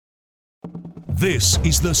This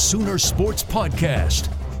is the Sooner Sports Podcast,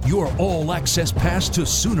 your all-access pass to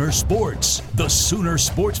Sooner Sports. The Sooner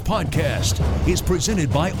Sports Podcast is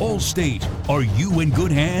presented by Allstate. Are you in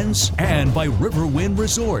good hands? And by Riverwind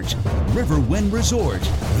Resort. Riverwind Resort,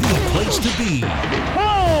 the place to be.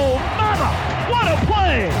 Oh, mama! What a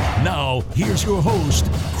play! Now, here's your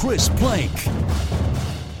host, Chris Plank.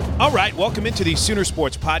 All right, welcome into the Sooner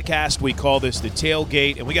Sports Podcast. We call this the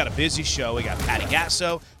Tailgate, and we got a busy show. We got Patty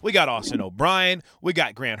Gasso, we got Austin O'Brien, we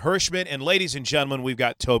got Grant Hirschman, and ladies and gentlemen, we've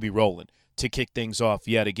got Toby Rowland to kick things off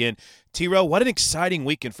yet again. T-Row, what an exciting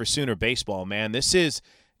weekend for Sooner baseball, man. This is,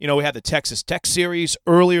 we had the Texas Tech series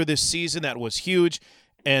earlier this season that was huge,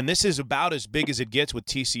 and this is about as big as it gets with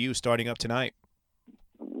TCU starting up tonight.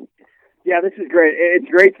 Yeah, this is great. It's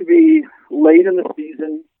great to be late in the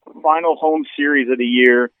season, final home series of the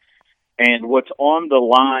year. And what's on the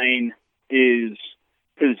line is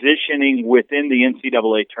positioning within the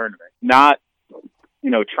NCAA tournament, not,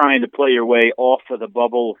 trying to play your way off of the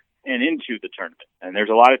bubble and into the tournament. And there's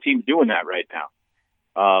a lot of teams doing that right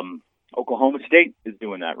now. Oklahoma State is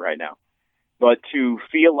doing that right now. But to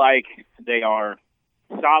feel like they are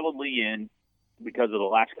solidly in because of the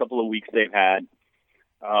last couple of weeks they've had,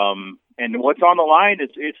 and what's on the line,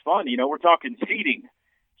 it's fun. We're talking seeding.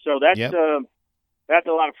 So that's That's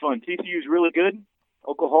a lot of fun. TCU is really good.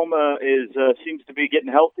 Oklahoma seems to be getting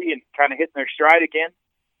healthy and kind of hitting their stride again.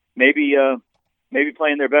 Maybe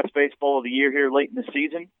playing their best baseball of the year here late in the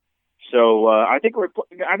season. So I think we're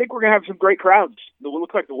gonna have some great crowds. It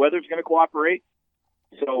looks like the weather's gonna cooperate.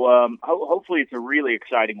 So hopefully it's a really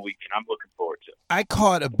exciting weekend. I'm looking forward to it. I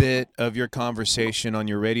caught a bit of your conversation on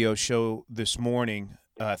your radio show this morning,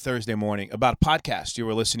 Thursday morning, about a podcast you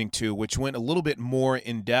were listening to, which went a little bit more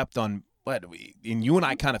in depth on. And you and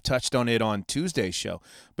I kind of touched on it on Tuesday's show,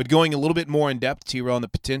 but going a little bit more in depth, T-Row, on the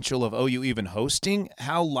potential of OU even hosting,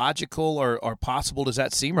 how logical or possible does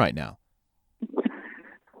that seem right now?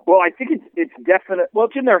 Well, I think it's definite. Well,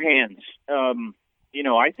 it's in their hands.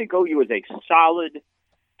 I think OU is a solid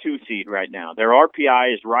 2 seed right now. Their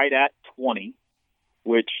RPI is right at 20,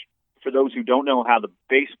 which, for those who don't know how the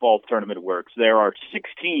baseball tournament works, there are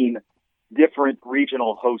 16 different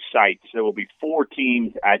regional host sites. There will be 4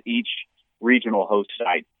 teams at each regional host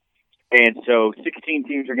site. And so 16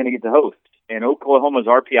 teams are going to get to host. And Oklahoma's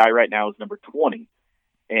RPI right now is number 20.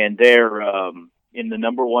 And they're in the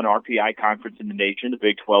number 1 RPI conference in the nation, the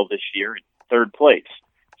Big 12 this year, in 3rd place.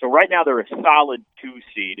 So right now they're a solid 2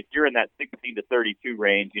 seed. If you're in that 16 to 32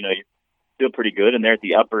 range, you feel pretty good, and they're at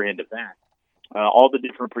the upper end of that. All the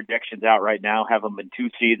different projections out right now have them in 2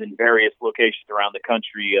 seeds in various locations around the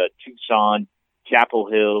country, Tucson, Chapel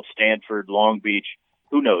Hill, Stanford, Long Beach.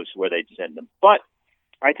 Who knows where they'd send them. But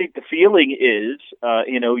I think the feeling is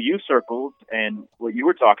in OU circles, and what you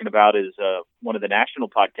were talking about is one of the national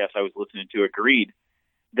podcasts I was listening to agreed,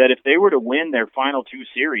 that if they were to win their final 2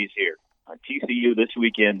 series here, TCU this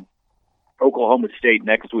weekend, Oklahoma State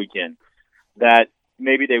next weekend, that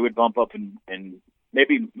maybe they would bump up and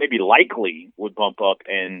maybe likely would bump up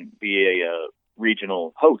and be a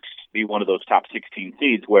regional host, be one of those top 16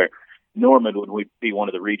 seeds where Norman would be one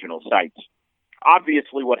of the regional sites.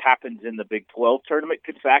 Obviously, what happens in the Big 12 tournament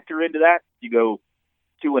could factor into that. You go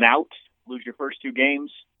 2 and out, lose your first 2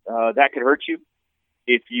 games, that could hurt you.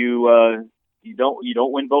 If you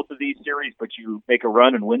don't win both of these series, but you make a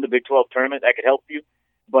run and win the Big 12 tournament, that could help you.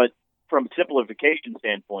 But from simplification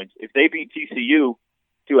standpoints, if they beat TCU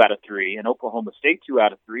 2 out of 3 and Oklahoma State 2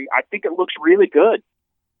 out of 3, I think it looks really good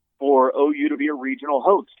for OU to be a regional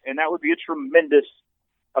host, and that would be a tremendous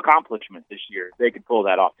accomplishment this year if they could pull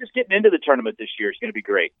that off. Just getting into the tournament this year is going to be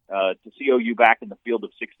great to see OU back in the field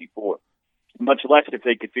of 64. Much less if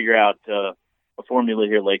they could figure out a formula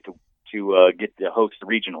here late to get to host the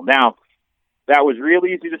regional. Now, that was real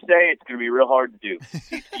easy to say. It's going to be real hard to do.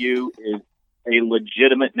 TCU is a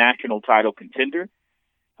legitimate national title contender.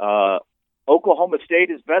 Oklahoma State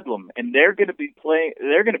is Bedlam, and they're going to be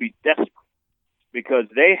desperate because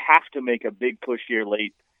they have to make a big push here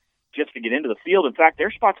late just to get into the field. In fact,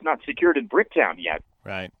 their spot's not secured in Bricktown yet.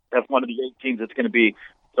 Right. That's one of the 8 teams that's going to be.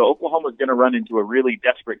 So Oklahoma's going to run into a really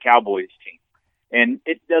desperate Cowboys team. And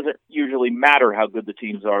it doesn't usually matter how good the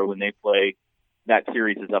teams are when they play. That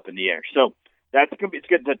series is up in the air. So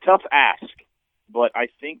it's a tough ask, but I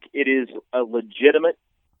think it is a legitimate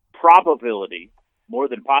probability, more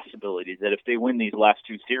than possibility, that if they win these last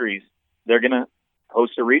 2 series, they're going to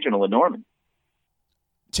host a regional in Norman.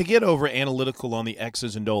 To get over analytical on the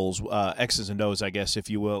X's and O's, I guess, if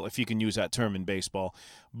you will, if you can use that term in baseball.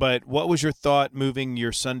 But what was your thought moving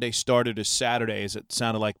your Sunday starter to Saturday, as it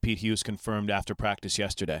sounded like Pete Hughes confirmed after practice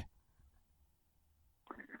yesterday?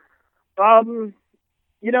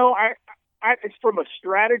 it's from a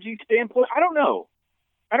strategy standpoint. I don't know.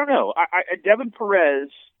 Devin Perez,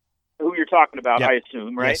 who you're talking about, Yep. I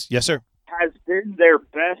assume, right? Yes, sir. Has been their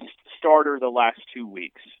best starter the last 2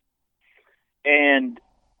 weeks. And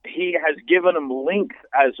he has given them length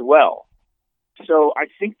as well. So I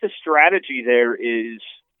think the strategy there is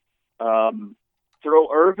throw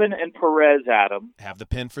Irvin and Perez at him. Have the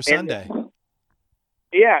pin for Sunday.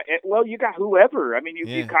 Well, you got whoever. I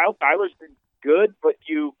mean, Kyle Tyler's been good, but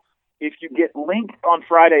if you get length on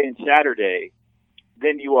Friday and Saturday,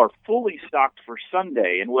 then you are fully stocked for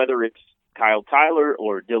Sunday. And whether it's Kyle Tyler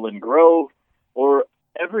or Dylan Grove or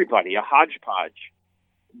everybody, a hodgepodge,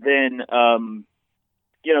 then,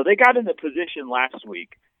 they got in the position last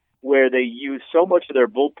week where they used so much of their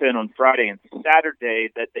bullpen on Friday and Saturday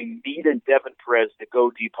that they needed Devin Perez to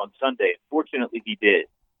go deep on Sunday. Fortunately, he did.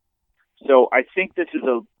 So I think this is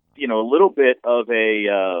a little bit of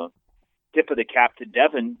a tip of the cap to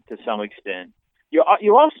Devin to some extent. You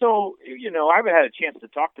also, I haven't had a chance to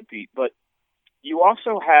talk to Pete, but you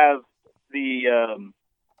also have the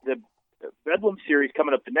Bedlam series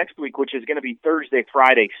coming up the next week, which is going to be Thursday,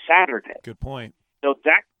 Friday, Saturday. Good point. So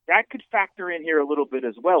that could factor in here a little bit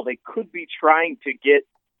as well. They could be trying to get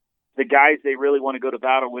the guys they really want to go to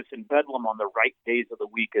battle with in Bedlam on the right days of the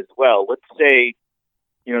week as well. Let's say,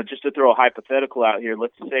 just to throw a hypothetical out here,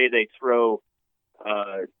 let's say they throw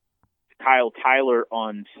Kyle Tyler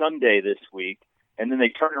on Sunday this week, and then they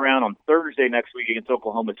turn around on Thursday next week against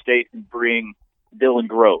Oklahoma State and bring Dylan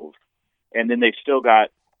Grove. And then they've still got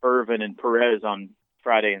Irvin and Perez on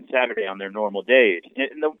Friday and Saturday on their normal days.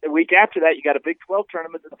 And the week after that, you got a Big 12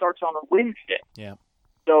 tournament that starts on a Wednesday. Yeah.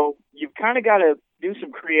 So you've kind of got to do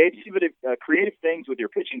some creative things with your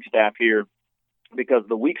pitching staff here because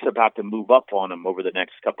the week's about to move up on them over the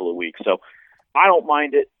next couple of weeks. So I don't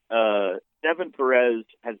mind it. Devin Perez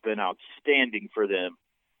has been outstanding for them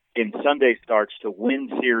in Sunday starts to win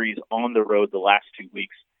series on the road the last 2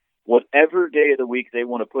 weeks. Whatever day of the week they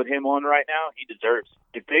want to put him on right now, he deserves.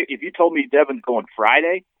 If you told me Devin's going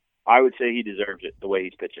Friday, I would say he deserves it the way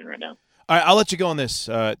he's pitching right now. All right, I'll let you go on this,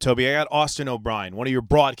 Toby. I got Austin O'Brien, one of your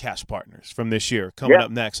broadcast partners from this year, coming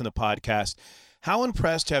up next in the podcast. How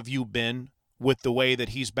impressed have you been with the way that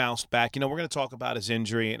he's bounced back? We're going to talk about his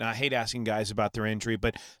injury, and I hate asking guys about their injury,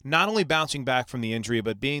 but not only bouncing back from the injury,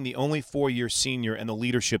 but being the only 4-year senior and the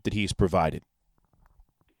leadership that he's provided.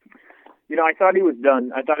 I thought he was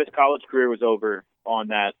done. I thought his college career was over on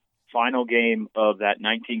that final game of that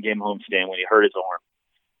 19-game homestand when he hurt his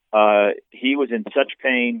arm. He was in such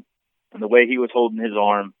pain, and the way he was holding his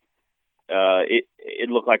arm, it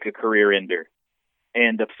looked like a career ender.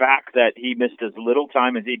 And the fact that he missed as little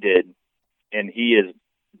time as he did, and he is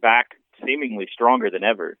back seemingly stronger than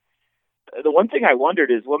ever. The one thing I wondered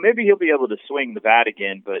is, well, maybe he'll be able to swing the bat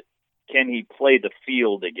again, but can he play the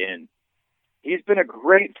field again? He's been a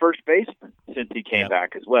great first baseman since he came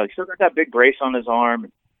back as well. He's still got that big brace on his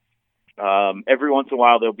arm. Every once in a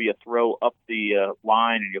while, there'll be a throw up the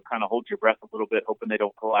line, and you'll kind of hold your breath a little bit, hoping they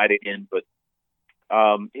don't collide again. But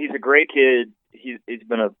he's a great kid. He's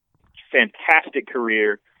been a fantastic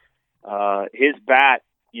career. His bat,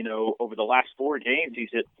 over the last 4 games, he's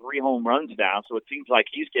hit 3 home runs now, so it seems like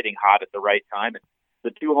he's getting hot at the right time. And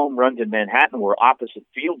the 2 home runs in Manhattan were opposite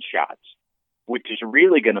field shots, which is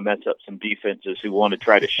really going to mess up some defenses who want to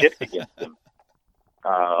try to shift against them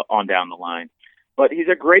on down the line. But he's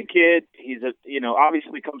a great kid. He's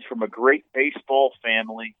obviously comes from a great baseball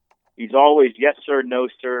family. He's always yes sir, no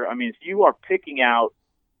sir. I mean, if you are picking out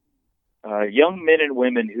young men and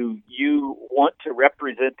women who you want to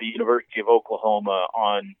represent the University of Oklahoma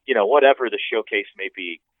on, whatever the showcase may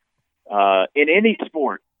be, in any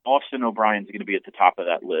sport, Austin O'Brien's going to be at the top of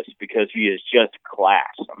that list because he is just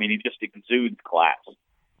class. I mean, he just exudes class.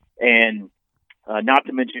 And not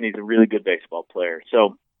to mention he's a really good baseball player.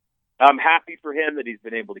 So I'm happy for him that he's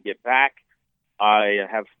been able to get back. I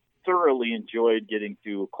have thoroughly enjoyed getting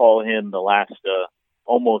to call him the last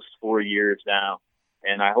almost 4 years now.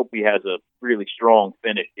 And I hope he has a really strong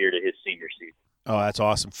finish here to his senior season. Oh, that's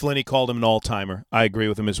awesome. Flinney called him an all-timer. I agree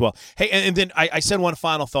with him as well. Hey, and then I said one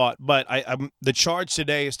final thought, but the charge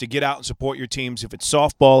today is to get out and support your teams. If it's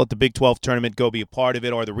softball at the Big 12 tournament, go be a part of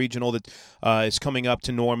it, or the regional that is coming up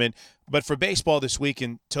to Norman. But for baseball this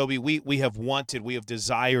weekend, Toby, we have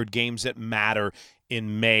desired games that matter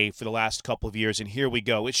in May for the last couple of years, and here we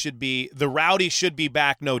go. The Rowdies should be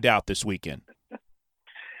back, no doubt, this weekend.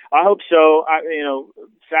 I hope so.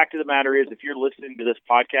 Fact of the matter is, if you're listening to this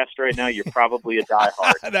podcast right now, you're probably a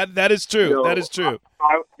diehard. That is true. That is true.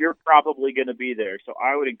 You're probably going to be there. So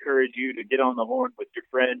I would encourage you to get on the horn with your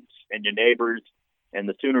friends and your neighbors and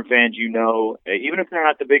the Sooner fans even if they're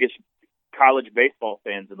not the biggest college baseball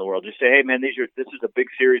fans in the world. Just say, hey, man, this is a big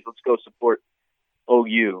series. Let's go support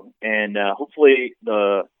OU. And hopefully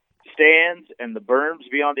the stands and the berms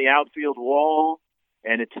be on the outfield wall,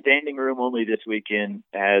 and it's standing room only this weekend,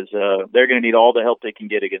 as they're going to need all the help they can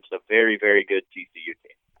get against a very, very good TCU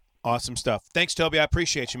team. Awesome stuff. Thanks, Toby. I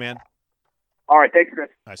appreciate you, man. All right, thanks, Chris.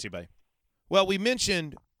 I see you, buddy. Well, we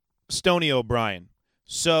mentioned Stoney O'Brien.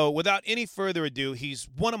 So without any further ado, he's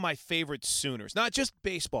one of my favorite Sooners, not just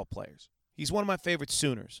baseball players. He's one of my favorite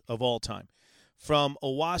Sooners of all time. From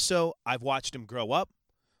Owasso, I've watched him grow up.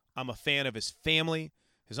 I'm a fan of his family.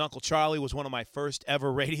 His Uncle Charlie was one of my first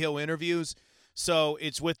ever radio interviews. So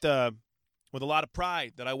it's with a lot of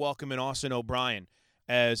pride that I welcome in Austin O'Brien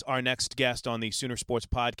as our next guest on the Sooner Sports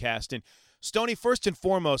Podcast. And Stoney, first and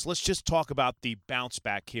foremost, let's just talk about the bounce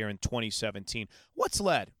back here in 2017. What's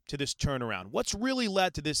led to this turnaround? What's really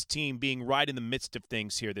led to this team being right in the midst of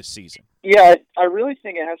things here this season? Yeah, I really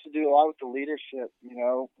think it has to do a lot with the leadership. You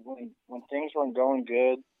know, when things weren't going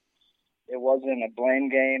good, it wasn't a blame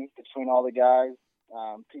game between all the guys.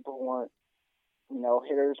 People weren't,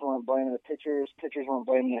 hitters weren't blaming the pitchers weren't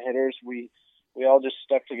blaming the hitters. We all just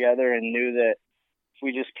stuck together and knew that if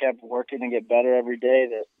we just kept working and get better every day,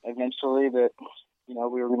 that eventually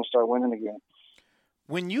we were going to start winning again.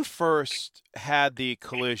 When you first had the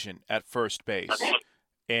collision at first base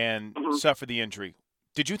and suffered the injury,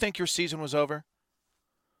 did you think your season was over?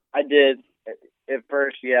 I did. At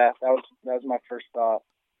first, yeah. That was my first thought,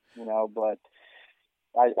 but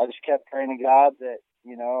I just kept praying to God that,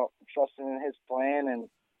 trusting in his plan, and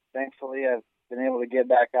thankfully I've been able to get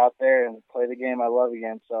back out there and play the game I love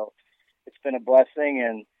again. So it's been a blessing,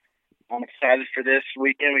 and I'm excited for this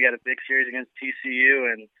weekend. We got a big series against TCU,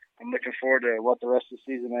 and I'm looking forward to what the rest of the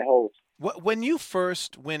season may hold. When you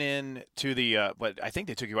first went in to the, I think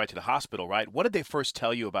they took you right to the hospital, right? What did they first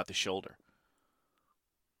tell you about the shoulder?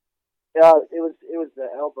 Yeah, it was the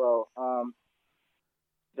elbow.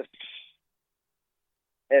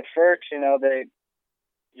 At first,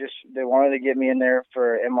 they wanted to get me in there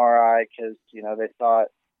for MRI because they thought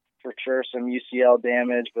for sure some UCL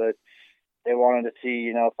damage, but they wanted to see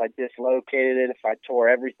if I dislocated it, if I tore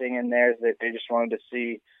everything in there. They just wanted to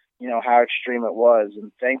see how extreme it was,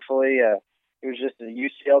 and thankfully it was just a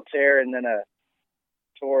UCL tear, and then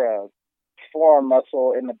tore a forearm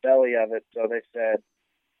muscle in the belly of it. So they said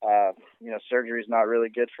surgery is not really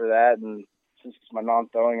good for that, and since it's my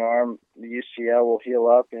non-throwing arm, the UCL will heal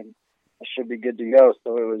up and I should be good to go.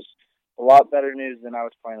 So it was a lot better news than I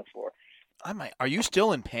was planning for. Are you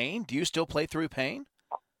still in pain? Do you still play through pain?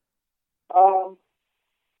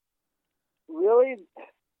 Really,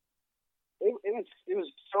 it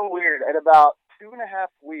was so weird. At about 2.5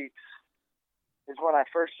 weeks is when I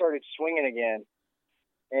first started swinging again,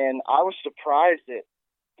 and I was surprised at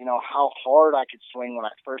how hard I could swing when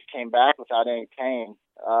I first came back without any pain.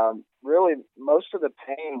 Really, most of the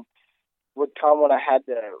pain would come when I had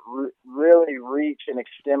to really reach and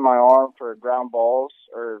extend my arm for ground balls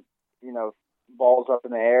or balls up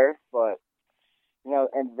in the air. But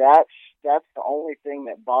and that's the only thing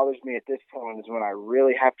that bothers me at this point is when I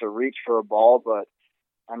really have to reach for a ball. But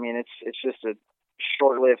I mean, it's just a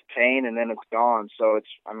short-lived pain and then it's gone. So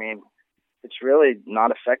it's really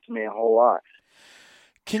not affecting me a whole lot.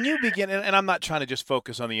 Can you begin, and I'm not trying to just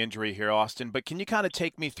focus on the injury here, Austin, but can you kind of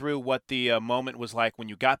take me through what the moment was like when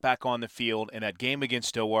you got back on the field in that game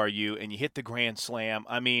against ORU and you hit the grand slam?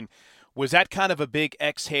 I mean, was that kind of a big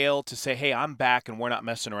exhale to say, hey, I'm back and we're not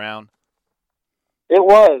messing around? It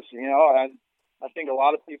was. I think a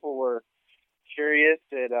lot of people were curious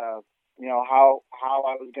at, how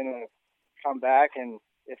I was going to come back and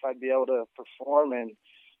if I'd be able to perform. And,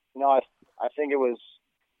 I think it was,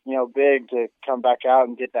 big to come back out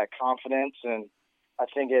and get that confidence. And I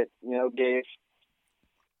think it, gave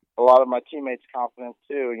a lot of my teammates confidence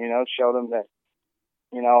too, showed them that,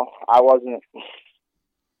 I wasn't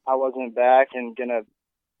back and gonna,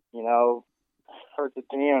 hurt the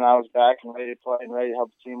team, and I was back and ready to play and ready to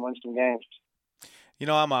help the team win some games.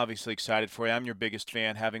 I'm obviously excited for you. I'm your biggest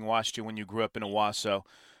fan, having watched you when you grew up in Owasso.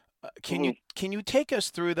 Can you take us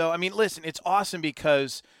through, though? I mean, listen, it's awesome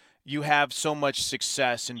because you have so much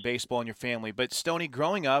success in baseball in your family. But, Stoney,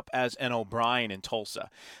 growing up as an O'Brien in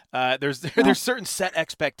Tulsa, there's certain set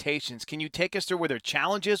expectations. Can you take us through, were there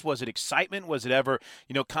challenges? Was it excitement? Was it ever,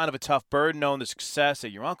 kind of a tough burden knowing the success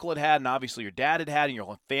that your uncle had and obviously your dad had and your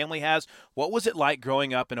whole family has? What was it like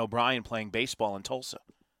growing up in O'Brien playing baseball in Tulsa?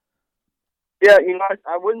 Yeah,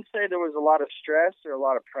 I wouldn't say there was a lot of stress or a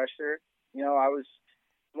lot of pressure. I was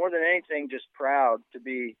more than anything just proud to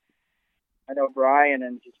be an O'Brien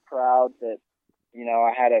and just proud that,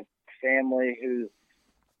 I had a family who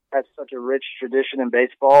has such a rich tradition in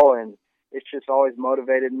baseball. And, it's just always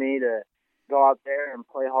motivated me to go out there and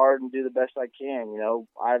play hard and do the best I can. You know,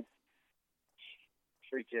 I've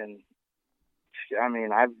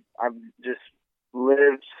just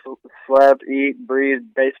lived, slept, eat,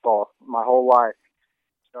 breathed baseball my whole life.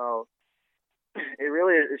 So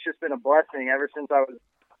it's just been a blessing ever since I was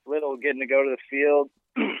little, getting to go to the field.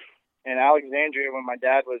 In Alexandria, when my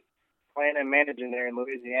dad was playing and managing there in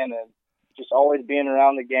Louisiana, just always being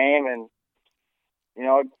around the game, and, you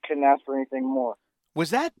know, I couldn't ask for anything more. Was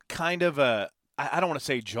that kind of I don't want to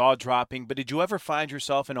say jaw-dropping, but did you ever find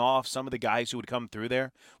yourself in awe of some of the guys who would come through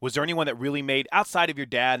there? Was there anyone that really made, outside of your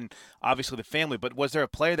dad and obviously the family, but was there a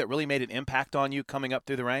player that really made an impact on you coming up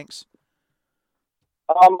through the ranks?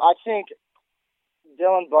 I think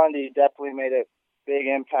Dylan Bundy definitely made a big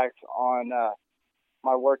impact on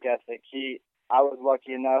my work ethic. I was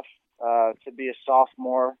lucky enough to be a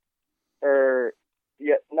sophomore, I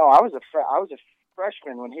was a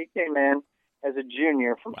freshman when he came in as a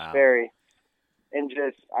junior from Sperry, and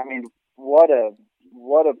what a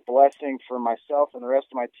blessing for myself and the rest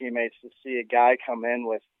of my teammates to see a guy come in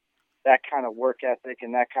with that kind of work ethic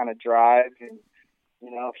and that kind of drive. And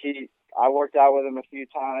you know, I worked out with him a few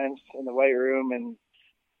times in the weight room and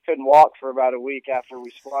couldn't walk for about a week after we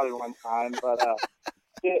squatted one time, but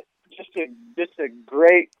just a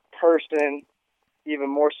great person, even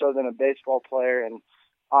more so than a baseball player. And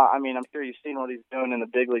I'm sure you've seen what he's doing in the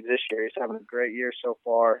big leagues this year. He's having a great year so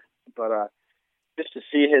far, but just to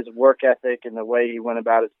see his work ethic and the way he went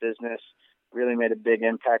about his business really made a big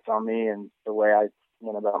impact on me and the way I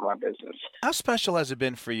went about my business. How special has it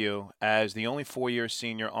been for you as the only four-year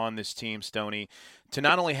senior on this team, Stoney, to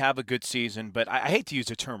not only have a good season, but I hate to use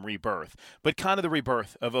the term rebirth, but kind of the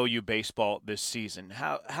rebirth of OU baseball this season?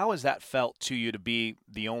 How has that felt to you to be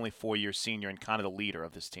the only four-year senior and kind of the leader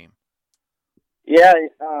of this team? Yeah,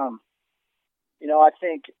 I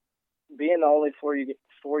think being the only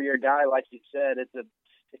four-year guy, like you said, it's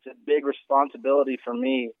a big responsibility for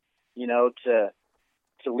me, you know, to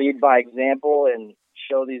lead by example and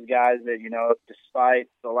show these guys that, you know, despite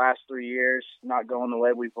the last 3 years not going the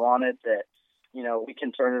way we've wanted, that, you know, we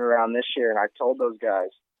can turn it around this year. And I told those guys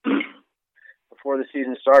before the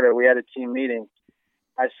season started, we had a team meeting.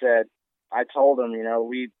 I told them, you know,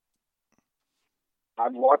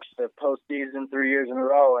 I've watched the postseason 3 years in a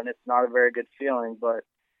row, and it's not a very good feeling. But,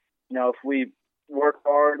 you know, if we work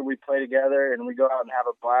hard, we play together, and we go out and have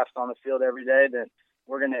a blast on the field every day, then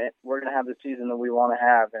we're gonna have the season that we want to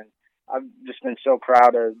have. And I've just been so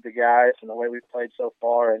proud of the guys and the way we've played so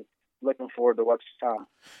far, and looking forward to what's to come.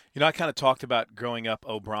 You know, I kind of talked about growing up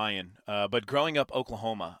O'Brien, but growing up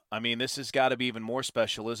Oklahoma, I mean, this has got to be even more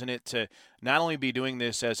special, isn't it, to not only be doing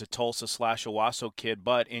this as a Tulsa/Owasso kid,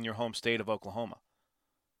 but in your home state of Oklahoma?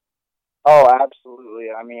 Oh, absolutely.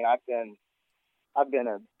 I mean, I've been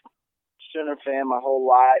a Sooner fan my whole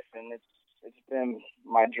life, and it's been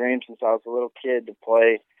my dream since I was a little kid to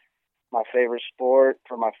play my favorite sport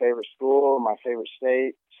for my favorite school, my favorite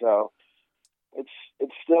state. So it's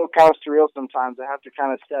still kind of surreal sometimes. I have to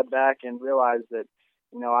kind of step back and realize that,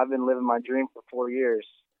 you know, I've been living my dream for 4 years.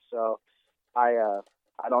 So I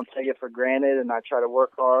don't take it for granted, and I try to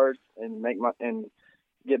work hard and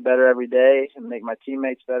get better every day and make my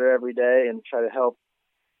teammates better every day and try to help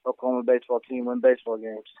Oklahoma baseball team win baseball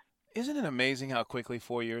games. Isn't it amazing how quickly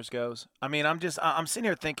 4 years goes? I mean, I'm sitting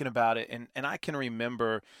here thinking about it, and I can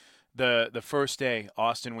remember the first day,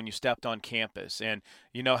 Austin, when you stepped on campus, and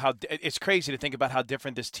you know how it's crazy to think about how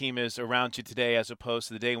different this team is around you today as opposed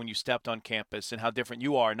to the day when you stepped on campus, and how different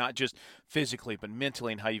you are, not just physically but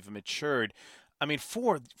mentally, and how you've matured. I mean,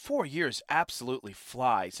 4 years absolutely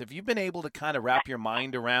flies. Have you been able to kind of wrap your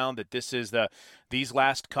mind around that this is these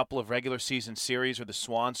last couple of regular season series are the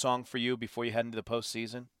swan song for you before you head into the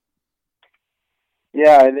postseason?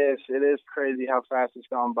 Yeah, it is. It is crazy how fast it's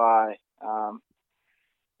gone by.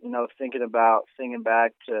 You know, thinking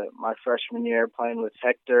back to my freshman year playing with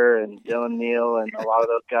Hector and Dylan Neal and a lot of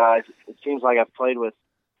those guys, it seems like I've played with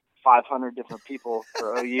 500 different people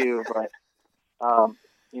for OU, but,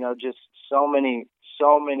 you know, just so many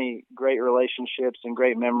great relationships and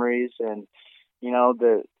great memories. And, you know,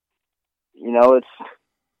 it's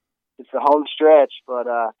the home stretch, but,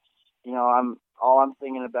 you know, all I'm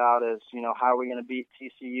thinking about is, you know, how are we going to beat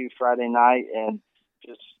TCU Friday night, and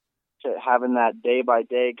just to having that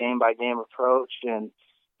day-by-day, game-by-game approach. And,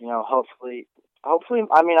 you know, hopefully,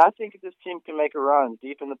 I mean, I think this team can make a run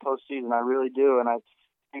deep in the postseason. I really do, and I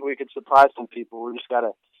think we could surprise some people. We just got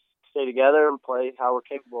to stay together and play how we're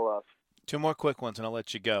capable of. Two more quick ones, and I'll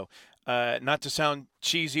let you go. Not to sound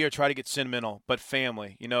cheesy or try to get sentimental, but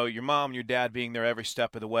family. You know, your mom and your dad being there every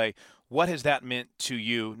step of the way. What has that meant to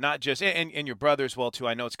you? Not just and your brother as well too.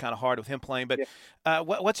 I know it's kind of hard with him playing, but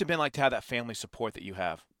what's it been like to have that family support that you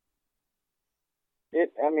have?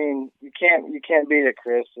 I mean, you can't beat it,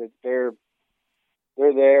 Chris. They're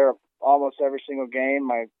there almost every single game.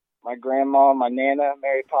 My grandma, my Nana,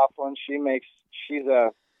 Mary Poplin, she's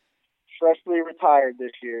freshly retired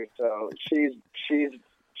this year, so she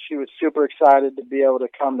was super excited to be able to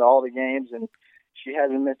come to all the games, and she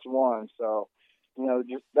hasn't missed one. So, you know,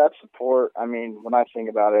 just that support. I mean, when I think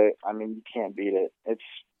about it, I mean, you can't beat it.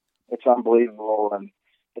 It's unbelievable, and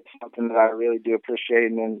it's something that I really do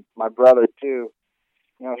appreciate. And my brother too.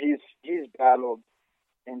 You know, he's battled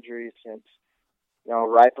injuries since, you know,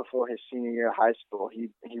 right before his senior year of high school.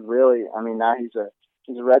 He really, I mean, now he's a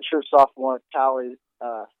redshirt sophomore at Cali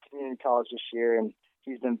Community College this year, and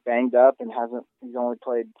he's been banged up and he's only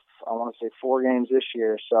played, I want to say, 4 games this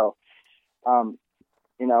year. So,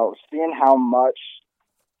 you know, seeing how much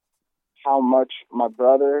my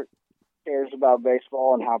brother cares about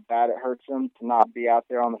baseball and how bad it hurts him to not be out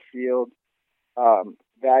there on the field,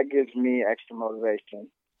 that gives me extra motivation,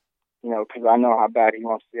 you know, because I know how bad he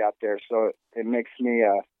wants to be out there. So it makes me,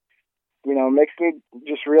 you know,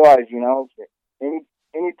 just realize, you know,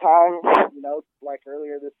 anytime, you know, like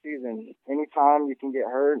earlier this season, anytime you can get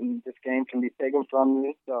hurt and this game can be taken from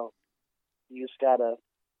you. So you just gotta,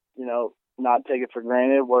 you know, not take it for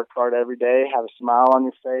granted, work hard every day, have a smile on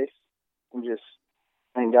your face, and just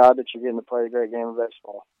thank God that you're getting to play a great game of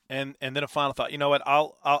baseball. And then a final thought. You know what?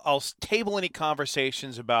 I'll table any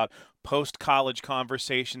conversations about post-college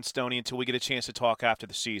conversations, Stoney, until we get a chance to talk after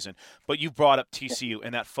the season. But you've brought up TCU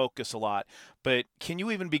and that focus a lot. But can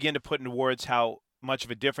you even begin to put into words how much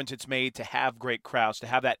of a difference it's made to have great crowds, to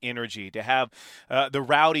have that energy, to have the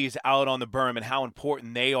rowdies out on the berm, and how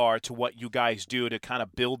important they are to what you guys do to kind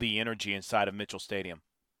of build the energy inside of Mitchell Stadium?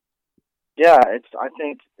 Yeah, I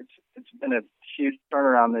think it's been a huge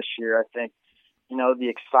turnaround this year. I think, you know, the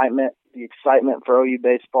excitement for OU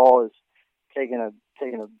baseball is taking a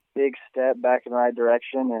big step back in the right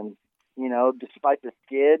direction. And, you know, despite the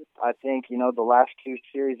skid, I think, you know, the last 2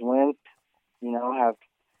 series wins, you know, have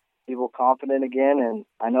people confident again. And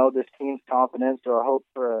I know this team's confident, so I hope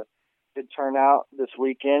for a good turnout this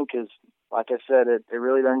weekend because, like I said, it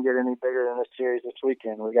really doesn't get any bigger than this series this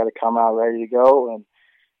weekend. We got to come out ready to go and,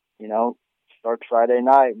 you know, start Friday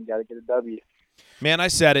night. We got to get a W. Man, I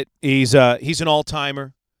said it. He's an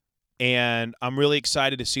all-timer, and I'm really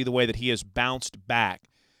excited to see the way that he has bounced back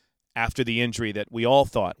after the injury that we all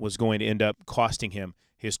thought was going to end up costing him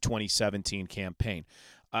his 2017 campaign.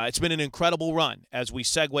 It's been an incredible run as we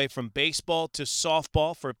segue from baseball to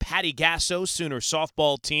softball for Patty Gasso's Sooner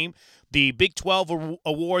softball team. The Big 12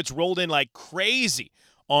 awards rolled in like crazy.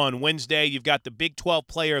 On Wednesday, you've got the Big 12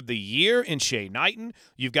 Player of the Year in Shay Knighton.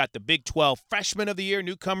 You've got the Big 12 Freshman of the Year,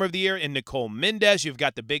 Newcomer of the Year in Nicole Mendez. You've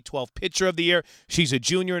got the Big 12 Pitcher of the Year. She's a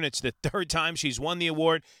junior, and it's the 3rd time she's won the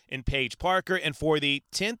award in Paige Parker. And for the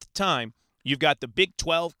 10th time, you've got the Big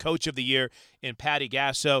 12 Coach of the Year in Patty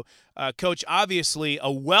Gasso. Coach, obviously a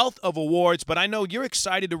wealth of awards, but I know you're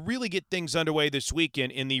excited to really get things underway this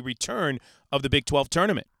weekend in the return of the Big 12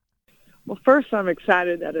 tournament. Well, first, I'm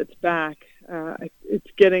excited that it's back. It's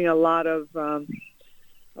getting a lot of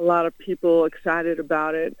people excited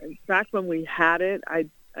about it. And back when we had it,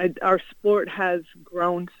 our sport has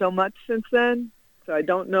grown so much since then. So I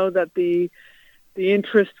don't know that the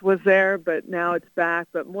interest was there, but now it's back.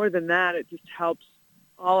 But more than that, it just helps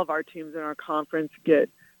all of our teams in our conference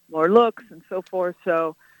get more looks and so forth.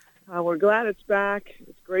 So we're glad it's back.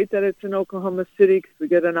 It's great that it's in Oklahoma City because we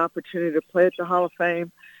get an opportunity to play at the Hall of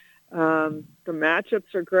Fame. The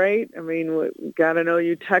matchups are great. I mean, we got an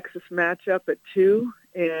OU-Texas matchup at 2.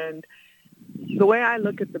 And the way I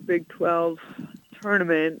look at the Big 12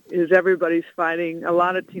 tournament is everybody's fighting. A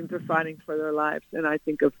lot of teams are fighting for their lives. And I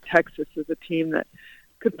think of Texas as a team that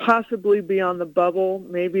could possibly be on the bubble.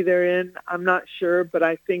 Maybe they're in. I'm not sure. But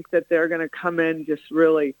I think that they're going to come in just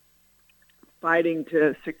really fighting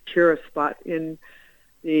to secure a spot in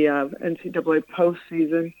the NCAA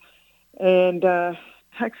postseason. And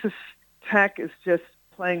Texas Tech is just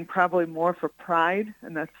playing probably more for pride,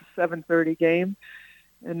 and that's a 7:30 game.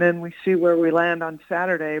 And then we see where we land on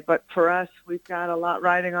Saturday. But for us, we've got a lot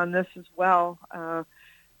riding on this as well.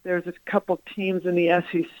 There's a couple teams in the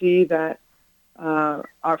SEC that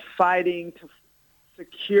are fighting to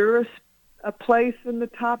secure a place in the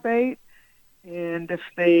top 8. And if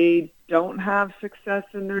they don't have success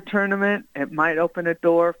in their tournament, it might open a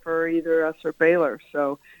door for either us or Baylor.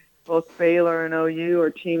 So both Baylor and OU are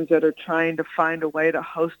teams that are trying to find a way to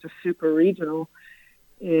host a super regional.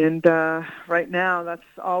 And right now, that's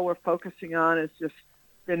all we're focusing on is just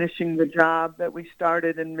finishing the job that we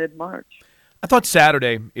started in mid-March. I thought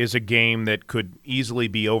Saturday is a game that could easily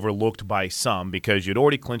be overlooked by some because you'd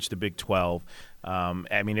already clinched the Big 12.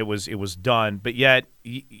 I mean, it was done, but yet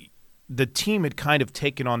the team had kind of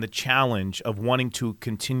taken on the challenge of wanting to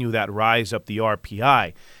continue that rise up the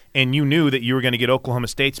RPI. And you knew that you were going to get Oklahoma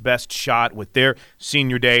State's best shot with their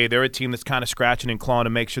senior day. They're a team that's kind of scratching and clawing to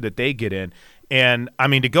make sure that they get in. And, I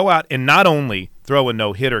mean, to go out and not only throw a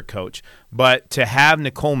no-hitter, Coach, but to have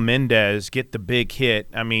Nicole Mendez get the big hit,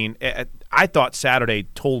 I mean, I thought Saturday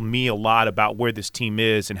told me a lot about where this team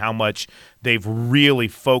is and how much they've really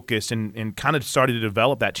focused and kind of started to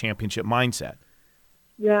develop that championship mindset.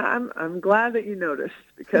 Yeah, I'm glad that you noticed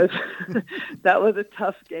because that was a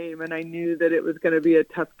tough game, and I knew that it was going to be a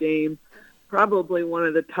tough game, probably one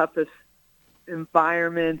of the toughest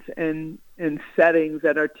environments and settings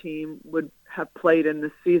that our team would have played in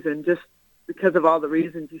this season just because of all the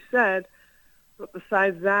reasons you said. But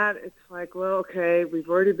besides that, it's like, well, okay, we've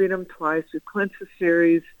already beat them twice. We've clinched the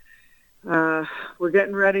series. We're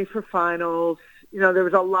getting ready for finals. You know, there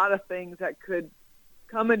was a lot of things that could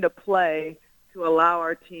come into play to allow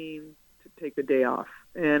our team to take the day off.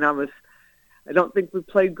 And I don't think we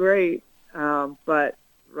played great, but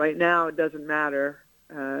right now it doesn't matter.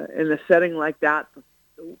 In a setting like that,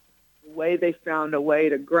 the way they found a way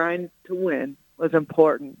to grind to win was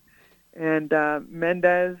important. And Nicole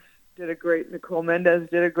Mendez did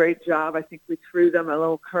a great job. I think we threw them a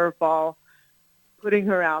little curveball, putting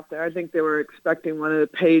her out there. I think they were expecting one of the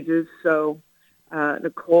pages. So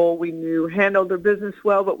Nicole, we knew, handled her business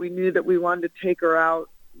well, but we knew that we wanted to take her out.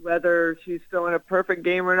 Whether she's still in a perfect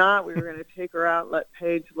game or not, we were going to take her out, let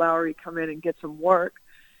Paige Lowry come in and get some work.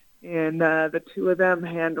 And the two of them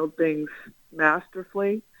handled things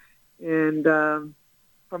masterfully. And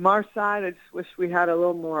from our side, I just wish we had a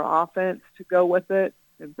little more offense to go with it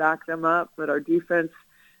and back them up. But our defense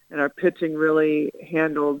and our pitching really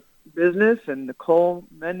handled business. And Nicole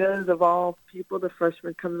Mendez, of all people, the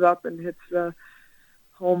freshman, comes up and hits a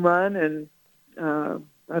home run. And that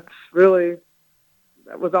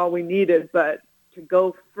was all we needed. But to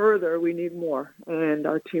go further, we need more. And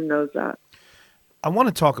our team knows that. I want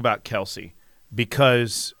to talk about Kelsey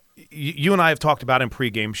because you and I have talked about in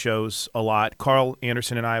pregame shows a lot. Carl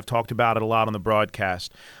Anderson and I have talked about it a lot on the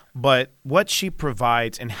broadcast. But what she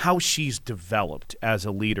provides and how she's developed as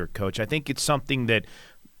a leader, Coach, I think it's something that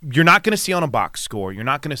you're not going to see on a box score. You're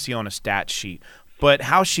not going to see on a stat sheet. But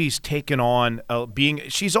how she's taken on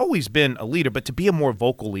she's always been a leader, but to be a more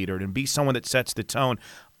vocal leader and be someone that sets the tone,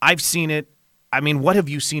 I've seen it. I mean, what have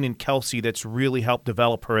you seen in Kelsey that's really helped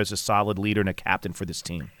develop her as a solid leader and a captain for this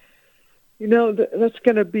team? You know, that's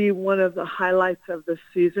going to be one of the highlights of the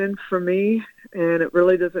season for me, and it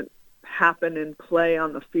really doesn't happen in play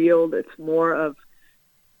on the field. It's more of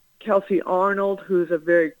Kelsey Arnold, who's a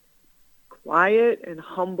very quiet and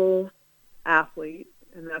humble athlete,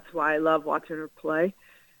 and that's why I love watching her play.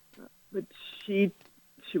 But she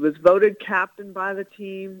was voted captain by the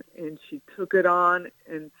team, and she took it on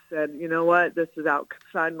and said, you know what, this is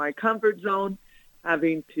outside my comfort zone,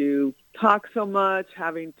 having to talk so much,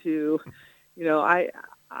 having to, you know,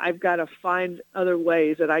 I've got to find other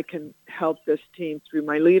ways that I can help this team through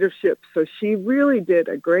my leadership. So she really did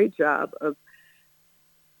a great job of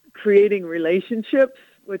creating relationships,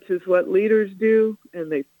 which is what leaders do, and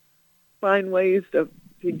they find ways to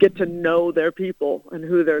get to know their people and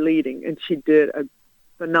who they're leading, and she did a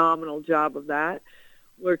phenomenal job of that.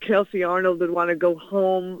 Where Kelsey Arnold would want to go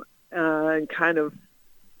home and kind of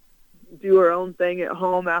do her own thing at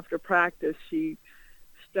home after practice, she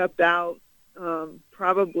stepped out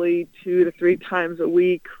probably 2 to 3 times a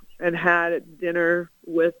week and had dinner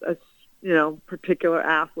with a particular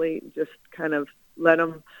athlete, and just kind of let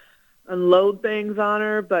them unload things on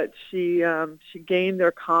her. But she gained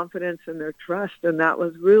their confidence and their trust, and that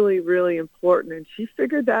was really, really important. And she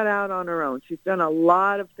figured that out on her own. She's done a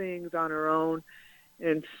lot of things on her own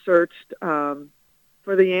and searched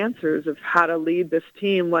for the answers of how to lead this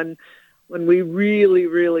team when we really,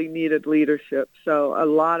 really needed leadership. So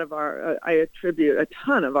I attribute a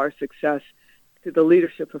ton of our success to the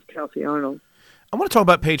leadership of Kelsey Arnold. I want to talk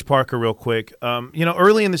about Paige Parker real quick.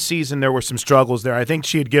 Early in the season, there were some struggles there. I think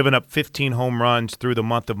she had given up 15 home runs through the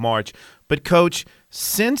month of March. But, Coach,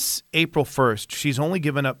 since April 1st, she's only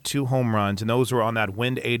given up 2 home runs, and those were on that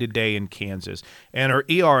wind-aided day in Kansas. And her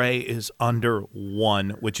ERA is under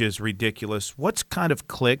 1, which is ridiculous. What's kind of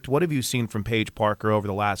clicked? What have you seen from Paige Parker over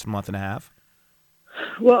the last month and a half?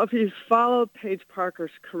 Well, if you've followed Paige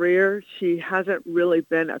Parker's career, she hasn't really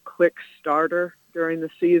been a quick starter during the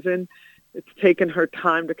season. It's taken her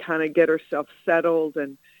time to kind of get herself settled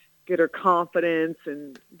and get her confidence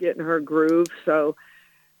and get in her groove. So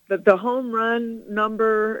the home run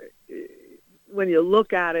number, when you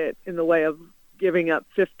look at it in the way of giving up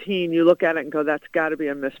 15, you look at it and go, that's got to be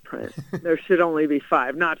a misprint. There should only be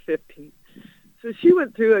 5, not 15. So she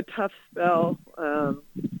went through a tough spell, some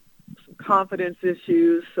confidence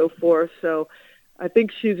issues, so forth. So I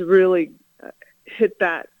think she's really hit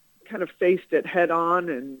that, kind of faced it head on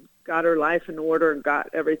and got her life in order and got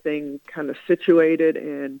everything kind of situated,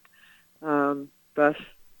 and thus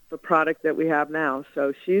the product that we have now.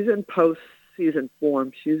 So she's in postseason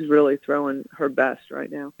form. She's really throwing her best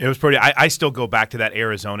right now. It was pretty. I still go back to that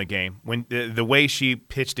Arizona game when the way she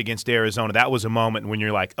pitched against Arizona. That was a moment when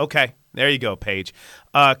you're like, okay, there you go, Paige.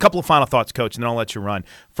 A couple of final thoughts, Coach, and then I'll let you run.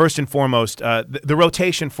 First and foremost, the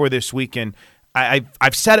rotation for this weekend.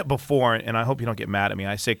 I've said it before, and I hope you don't get mad at me.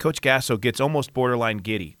 I say Coach Gasso gets almost borderline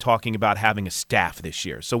giddy talking about having a staff this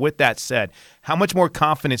year. So with that said, how much more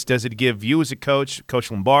confidence does it give you as a coach, Coach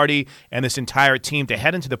Lombardi, and this entire team to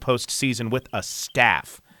head into the postseason with a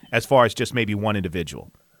staff as far as just maybe one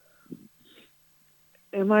individual?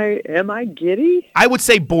 Am I giddy? I would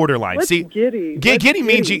say borderline. What's See, giddy? Giddy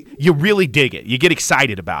means you really dig it. You get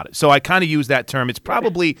excited about it. So I kind of use that term. It's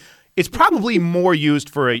probably more used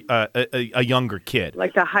for a younger kid.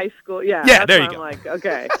 Like the high school, yeah. Yeah, there you go. I'm like,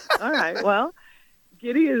 okay, all right. Well,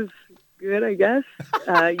 giddy is good, I guess.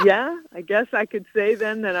 Yeah, I guess I could say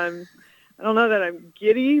then that I don't know that I'm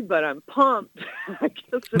giddy, but I'm pumped. I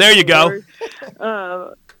guess there you go.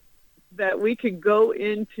 That we could go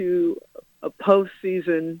into a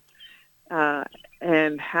postseason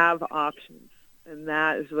and have options, and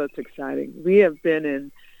that is what's exciting. We have been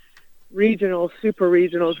in regionals, super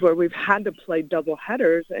regionals, where we've had to play double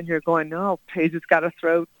headers, and you're going, no, Paige has got to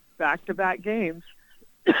throw back-to-back games.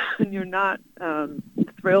 And you're not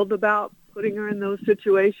thrilled about putting her in those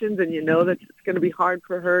situations, and you know that it's going to be hard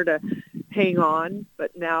for her to hang on.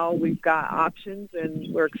 But now we've got options,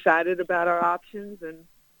 and we're excited about our options, and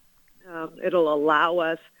it'll allow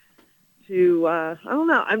us to, I don't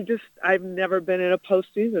know, I've never been in a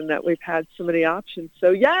postseason that we've had so many options.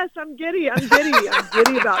 So, yes, I'm giddy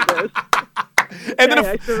about this. And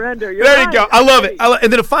okay, I surrender. There you go. I love it.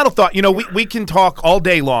 And then a final thought. We can talk all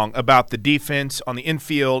day long about the defense on the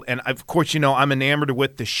infield, and of course, I'm enamored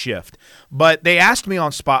with the shift. But they asked me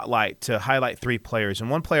on Spotlight to highlight 3 players, and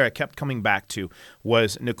one player I kept coming back to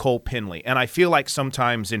was Nicole Pinley. And I feel like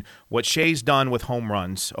sometimes in what Shay's done with home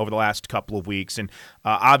runs over the last couple of weeks, and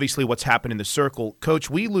obviously what's happened in the circle, Coach,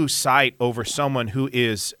 we lose sight over someone who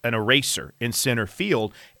is an eraser in center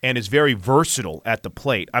field and is very versatile at the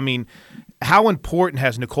plate. I mean, how important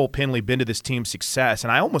has Nicole Pinley been to this team's success?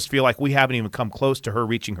 And I almost feel like we haven't even come close to her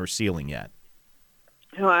reaching her ceiling yet.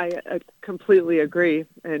 No, I completely agree.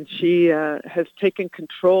 And she has taken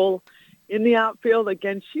control in the outfield.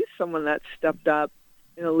 Again, she's someone that stepped up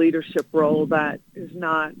in a leadership role that is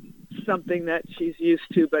not something that she's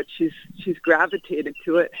used to, but she's gravitated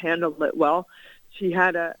to it, handled it well. She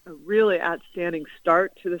had a really outstanding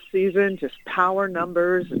start to the season, just power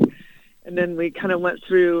numbers, and then we kind of went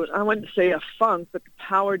through, I wouldn't say a funk, but the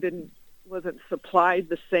power wasn't supplied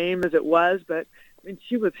the same as it was. But I mean,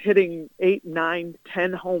 she was hitting 8, 9,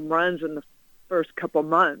 10 home runs in the first couple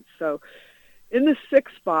months. So in the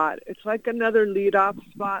 6th spot, it's like another leadoff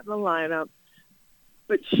spot in the lineup,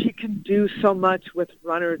 but she can do so much with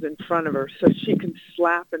runners in front of her. So she can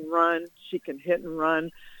slap and run, she can hit and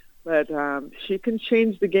run. But she can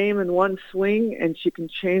change the game in one swing, and she can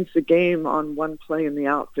change the game on one play in the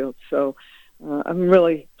outfield. So I'm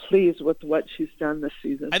really pleased with what she's done this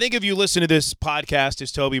season. I think if you listen to this podcast,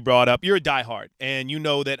 as Toby brought up, you're a diehard. And you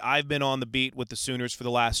know that I've been on the beat with the Sooners for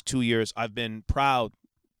the last 2 years. I've been proud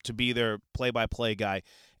to be their play-by-play guy.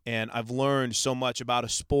 And I've learned so much about a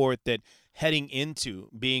sport that heading into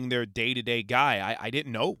being their day-to-day guy, I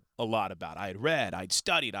didn't know a lot about. I had read, I'd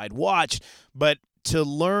studied, I'd watched, but to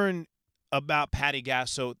learn about Patty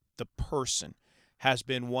Gasso, the person, has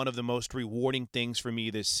been one of the most rewarding things for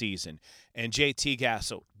me this season. And JT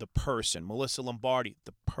Gasso, the person, Melissa Lombardi,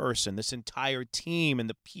 the person, this entire team and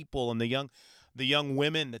the people and the young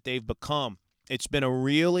women that they've become. It's been a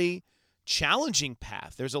really challenging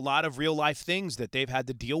path. There's a lot of real-life things that they've had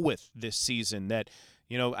to deal with this season that,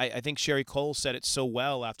 I think Sherry Cole said it so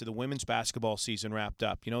well after the women's basketball season wrapped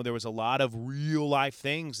up. There was a lot of real-life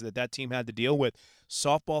things that team had to deal with.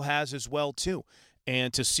 Softball has as well, too.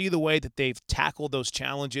 And to see the way that they've tackled those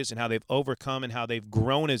challenges and how they've overcome and how they've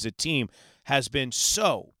grown as a team has been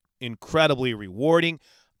so incredibly rewarding.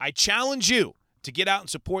 I challenge you to get out and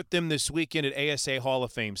support them this weekend at ASA Hall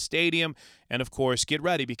of Fame Stadium. And, of course, get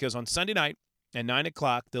ready because on Sunday night at 9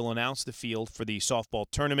 o'clock, they'll announce the field for the softball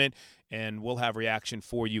tournament, and we'll have reaction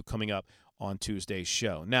for you coming up on Tuesday's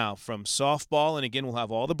show. Now, from softball, and again, we'll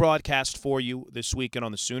have all the broadcast for you this weekend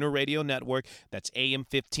on the Sooner Radio Network. That's AM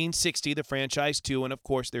 1560, the franchise 2, and, of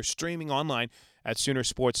course, they're streaming online at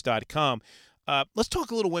Soonersports.com. Let's talk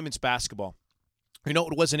a little women's basketball. You know,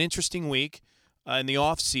 it was an interesting week in the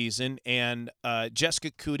off season, and Jessica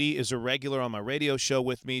Cootie is a regular on my radio show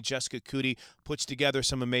with me. Jessica Cootie puts together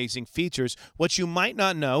some amazing features. What you might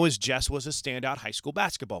not know is Jess was a standout high school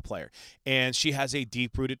basketball player, and she has a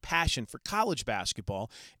deep-rooted passion for college basketball.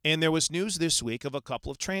 And there was news this week of a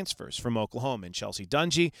couple of transfers from Oklahoma, and Chelsea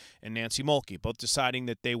Dungy and Nancy Mulkey, both deciding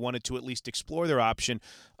that they wanted to at least explore their option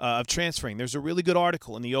of transferring. There's a really good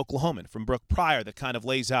article in the Oklahoman from Brooke Pryor that kind of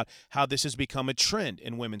lays out how this has become a trend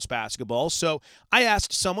in women's basketball. So I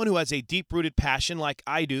asked someone who has a deep-rooted passion like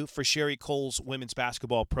I do for Sherry Cole's women's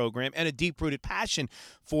basketball program and a deep-rooted passion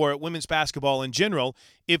for women's basketball in general,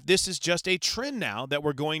 if this is just a trend now that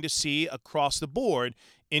we're going to see across the board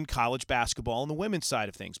in college basketball on the women's side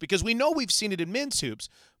of things. Because we know we've seen it in men's hoops,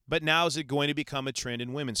 but now is it going to become a trend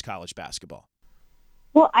in women's college basketball?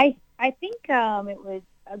 Well, I think it was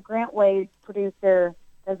Grant Wade, producer,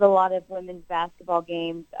 does a lot of women's basketball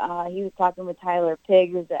games. He was talking with Tyler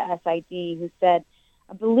Pigg, who's the SID, who said,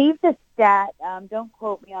 I believe the stat, don't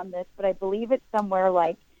quote me on this, but I believe it's somewhere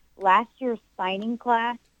like last year's signing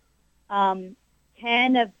class, 10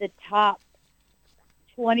 of the top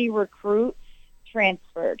 20 recruits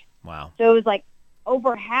transferred. Wow. So it was like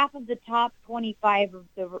over half of the top 25 of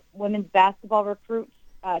the women's basketball recruits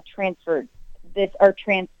are transferring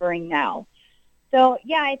now. So,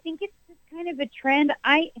 yeah, I think it's just kind of a trend.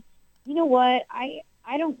 You know what, I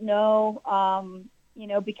don't know,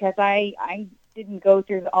 because I didn't go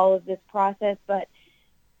through all of this process, but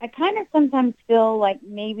I kind of sometimes feel like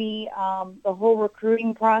maybe the whole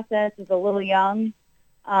recruiting process is a little young.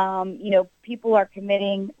 People are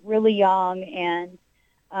committing really young and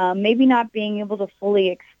maybe not being able to fully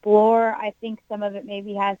explore. I think some of it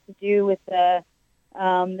maybe has to do with the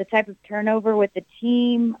type of turnover with the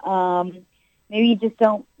team. Maybe you just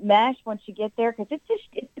don't mesh once you get there because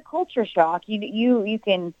it's a culture shock. You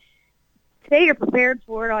can say you're prepared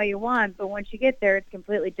for it all you want, but once you get there, it's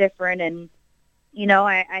completely different. And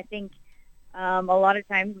I think a lot of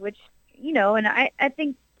times, and I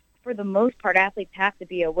think for the most part, athletes have to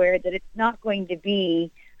be aware that it's not going to be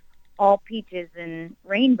all peaches and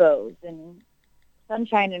rainbows and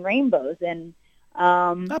sunshine and rainbows. And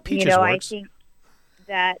not peaches works.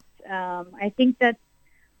 I think that's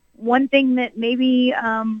one thing that maybe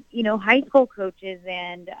high school coaches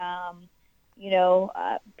and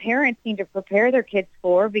parents need to prepare their kids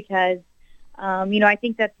for because I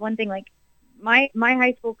think that's one thing. Like my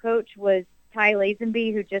high school coach was Ty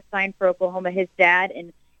Lazenby, who just signed for Oklahoma, his dad,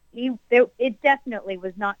 and it definitely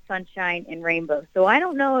was not sunshine and rainbows. So I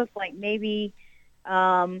don't know if maybe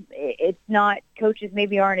it's not, coaches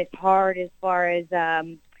maybe aren't as hard as far as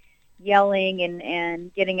yelling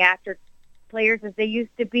and getting after players as they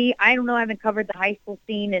used to be. I don't know. I haven't covered the high school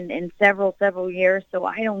scene in several years, so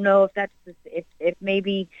I don't know if that's if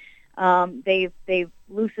maybe they've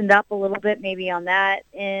loosened up a little bit maybe on that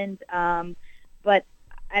end. But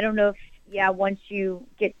I don't know if once you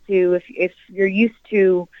get to if you're used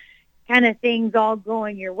to kind of things all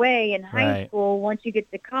going your way in high school, once you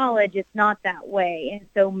get to college, it's not that way, and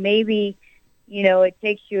so maybe it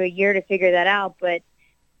takes you a year to figure that out, but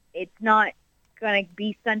it's not going to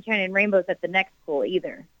be sunshine and rainbows at the next school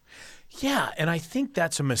either. Yeah, and I think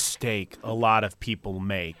that's a mistake a lot of people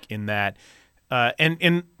make in that,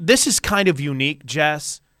 and this is kind of unique,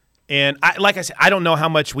 Jess, and like I said, I don't know how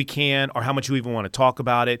much we can or how much you even want to talk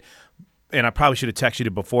about it, and I probably should have texted you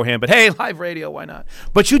beforehand, but hey, live radio, why not?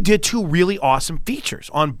 But you did two really awesome features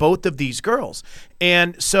on both of these girls,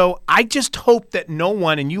 and so I just hope that no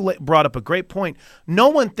one, and you brought up a great point, no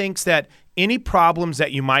one thinks that any problems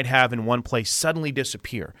that you might have in one place suddenly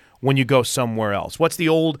disappear when you go somewhere else. What's the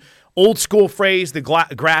old school phrase? The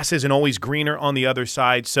grass isn't always greener on the other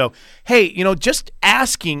side. So, hey, just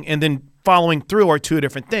asking and then following through are two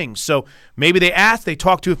different things. So maybe they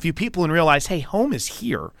talk to a few people and realize, hey, home is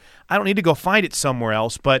here. I don't need to go find it somewhere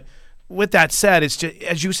else. But with that said, it's just,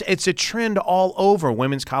 as you said, it's a trend all over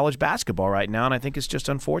women's college basketball right now, and I think it's just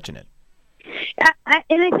unfortunate.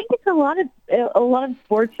 And I think it's a lot of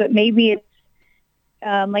sports that maybe it's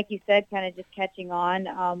like you said, kind of just catching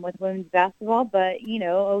on with women's basketball. But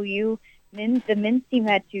OU the men's team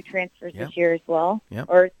had two transfers this year as well,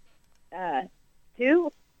 or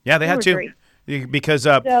two. Yeah, they had two. Three. Because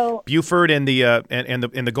Buford and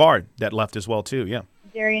the guard that left as well too. Yeah,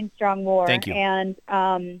 Darian Strong-Moore. Thank you. And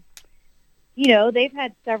they've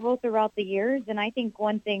had several throughout the years, and I think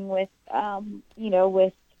one thing with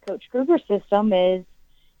with Coach Kruger's system is,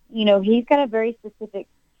 he's got a very specific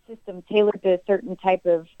system tailored to a certain type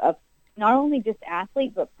of not only just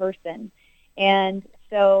athlete but person. And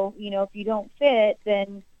so, if you don't fit,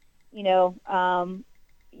 then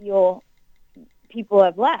people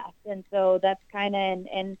have left, and so that's kind of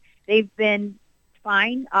and they've been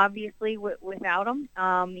fine, obviously, without them.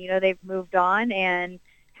 They've moved on and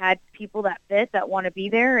had people that fit that want to be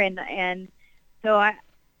there, and so I,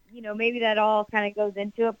 maybe that all kind of goes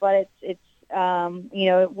into it, but it's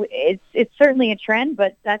certainly a trend,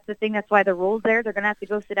 but that's the thing. That's why the rule's there. They're going to have to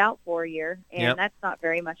go sit out for a year, and that's not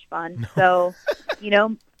very much fun. No.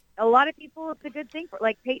 So, a lot of people, it's a good thing for,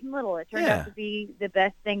 like Peyton Little. It turned out to be the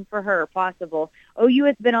best thing for her possible. OU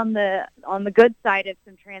has been on the good side of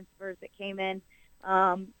some transfers that came in.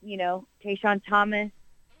 Tayshawn Thomas,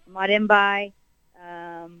 Madimbai.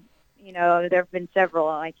 There have been several.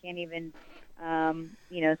 I can't even,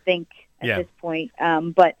 think at this point.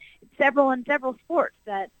 But several sports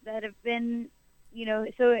that have been,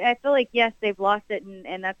 so I feel like, yes, they've lost it,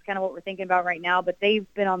 and that's kind of what we're thinking about right now, but they've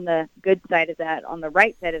been on the good side of that, on the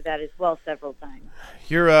right side of that as well several times.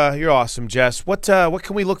 You're awesome, Jess. What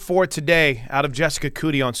can we look for today out of Jessica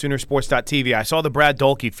Cootie on Soonersports.tv? I saw the Brad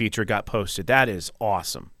Dolke feature got posted. That is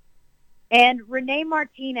awesome. And Renee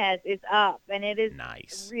Martinez is up, and it is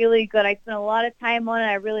really good. I spent a lot of time on it.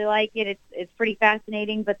 I really like it. It's pretty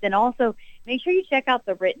fascinating. But then also make sure you check out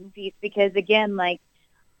the written piece because, again,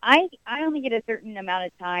 I only get a certain amount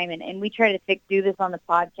of time, and we try to do this on the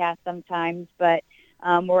podcast sometimes, but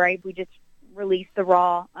where we just release the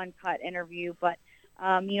raw, uncut interview. But,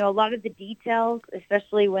 a lot of the details,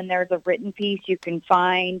 especially when there's a written piece, you can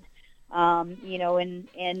find,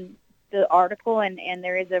 in the article, and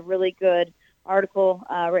there is a really good article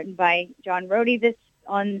written by John Rohde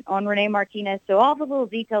on Renee Martinez. So all the little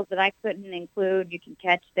details that I couldn't include, you can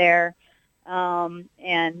catch there.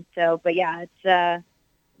 It's a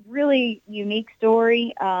really unique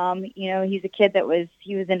story. He's a kid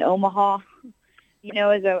he was in Omaha, as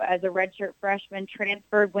a redshirt freshman,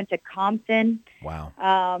 transferred, went to Compton. Wow.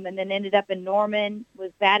 And then ended up in Norman,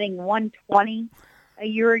 was batting 120 a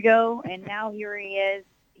year ago, and now here he is.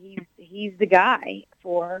 He's the guy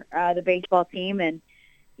for the baseball team, and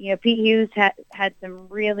Pete Hughes had some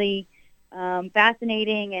really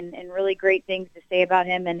fascinating and really great things to say about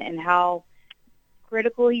him and how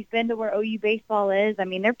critical he's been to where OU baseball is. I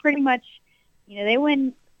mean, they're pretty much, they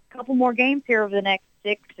win a couple more games here over the next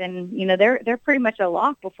 6, and they're pretty much a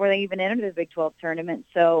lock before they even enter the Big 12 tournament.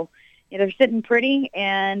 So they're sitting pretty,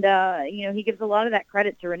 and he gives a lot of that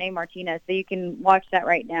credit to Renee Martinez. So you can watch that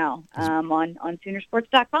right now on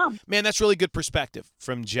Soonersports.com. Man, that's really good perspective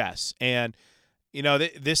from Jess. And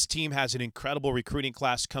this team has an incredible recruiting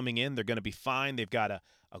class coming in. They're going to be fine. They've got a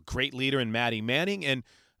great leader in Maddie Manning, and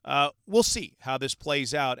we'll see how this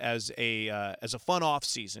plays out as a fun off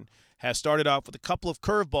season. Has started off with a couple of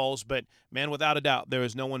curveballs, but man, without a doubt, there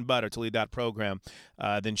is no one better to lead that program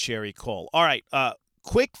than Sherry Cole. All right.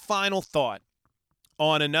 Quick final thought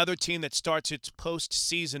on another team that starts its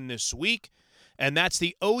postseason this week, and that's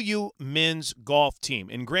the OU men's golf team.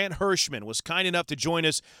 And Grant Hirschman was kind enough to join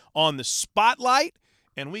us on the Spotlight,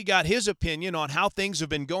 and we got his opinion on how things have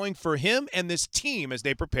been going for him and this team as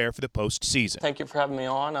they prepare for the postseason. Thank you for having me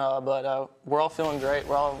on, but we're all feeling great.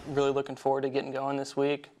 We're all really looking forward to getting going this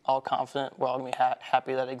week, all confident. We're all going to be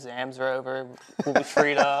happy that exams are over. We'll be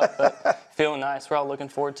freed up, but feeling nice. We're all looking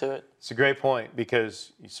forward to it. It's a great point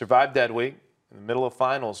because you survived dead week in the middle of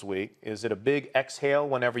finals week. Is it a big exhale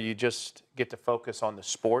whenever you just get to focus on the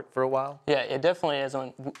sport for a while? Yeah, it definitely is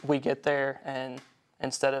when we get there, and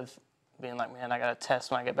instead of being like, man, I got a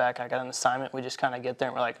test when I get back, I got an assignment, we just kind of get there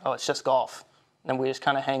and we're like, oh, it's just golf. And we just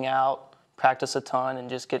kind of hang out, practice a ton, and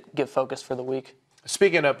just get focused for the week.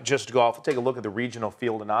 Speaking of just golf, we'll take a look at the regional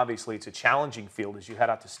field, and obviously it's a challenging field as you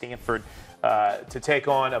head out to Stanford to take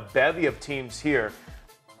on a bevy of teams here.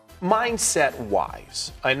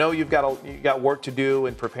 Mindset-wise, I know you got work to do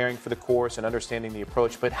in preparing for the course and understanding the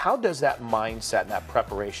approach, but how does that mindset and that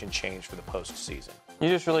preparation change for the postseason? You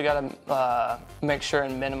just really got to make sure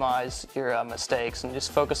and minimize your mistakes and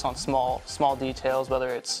just focus on small details, whether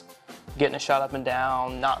it's getting a shot up and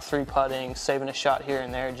down, not 3-putting, saving a shot here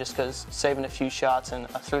and there, just because saving a few shots in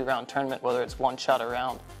a 3-round tournament, whether it's one shot a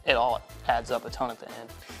round, it all adds up a ton at the end.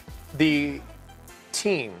 The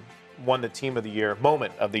team won the Team of the Year,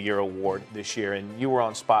 Moment of the Year award this year, and you were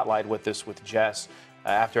on Spotlight with us with Jess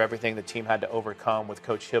after everything the team had to overcome with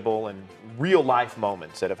Coach Hibble and real-life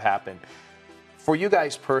moments that have happened. For you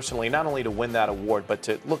guys personally, not only to win that award, but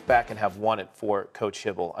to look back and have won it for Coach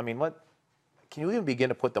Hybl, I mean, can you even begin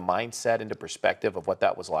to put the mindset into perspective of what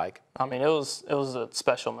that was like? I mean, it was a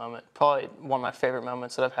special moment. Probably one of my favorite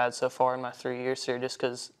moments that I've had so far in my 3 years here, just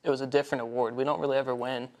because it was a different award. We don't really ever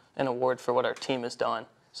win an award for what our team has done.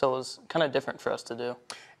 So it was kind of different for us to do.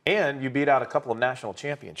 And you beat out a couple of national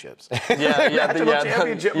championships.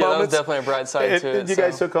 Championship moments. That was definitely a bright side to it. You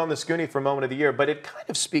guys took home the Scoonie for Moment of the Year, but it kind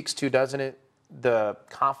of speaks to, doesn't it, the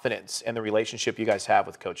confidence and the relationship you guys have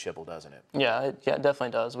with Coach Hybl, doesn't it? Yeah, it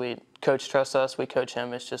definitely does. Coach trusts us, we coach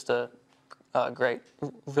him. It's just a great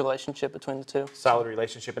relationship between the two. Solid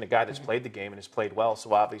relationship, and a guy that's played the game and has played well,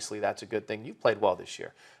 so obviously that's a good thing. You've played well this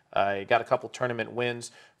year. You got a couple tournament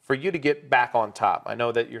wins. For you to get back on top, I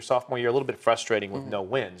know that your sophomore year a little bit frustrating with no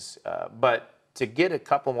wins, but to get a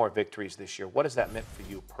couple more victories this year, what has that meant for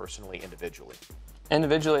you personally, individually?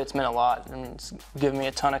 Individually, it's meant a lot. I mean, it's given me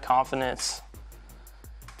a ton of confidence.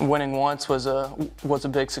 Winning once was a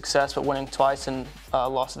big success, but winning twice in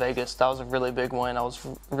Las Vegas, that was a really big win. I was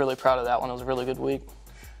really proud of that one. It was a really good week.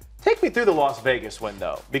 Take me through the Las Vegas win,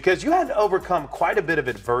 though, because you had to overcome quite a bit of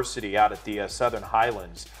adversity out at the Southern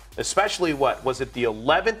Highlands, especially was it the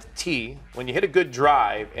 11th tee when you hit a good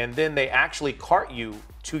drive, and then they actually cart you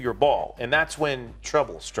to your ball, and that's when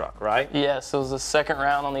trouble struck, right? Yes, it was the second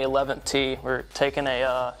round on the 11th tee. We're taking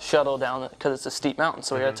a shuttle down because it's a steep mountain,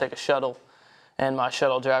 so we got to take a shuttle. And my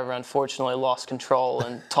shuttle driver, unfortunately, lost control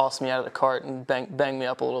and tossed me out of the cart and banged me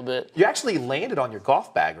up a little bit. You actually landed on your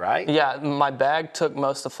golf bag, right? Yeah, my bag took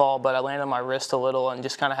most of the fall, but I landed on my wrist a little and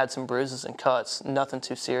just kind of had some bruises and cuts. Nothing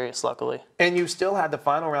too serious, luckily. And you still had the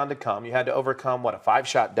final round to come. You had to overcome, a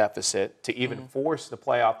 5-shot deficit to even force the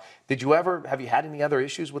playoff. Have you had any other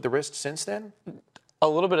issues with the wrist since then? A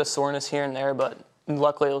little bit of soreness here and there, but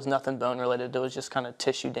luckily it was nothing bone-related. It was just kind of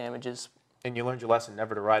tissue damages. And you learned your lesson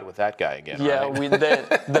never to ride with that guy again, yeah, right?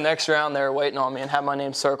 The next round they were waiting on me and had my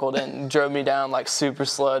name circled and drove me down like super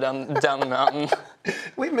slow down the mountain.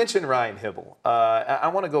 We mentioned Ryan Hybl. I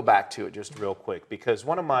want to go back to it just real quick because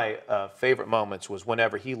one of my favorite moments was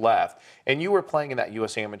whenever he left, and you were playing in that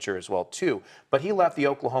U.S. Amateur as well too, but he left the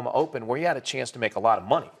Oklahoma Open where he had a chance to make a lot of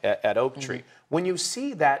money at Oak Tree. When you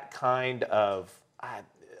see that kind of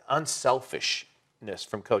unselfishness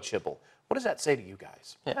from Coach Hybl, what does that say to you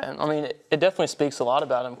guys? Yeah, I mean, it definitely speaks a lot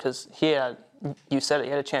about him because you said it, he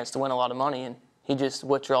had a chance to win a lot of money, and he just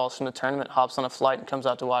withdraws from the tournament, hops on a flight, and comes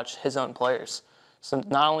out to watch his own players. So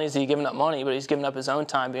not only is he giving up money, but he's giving up his own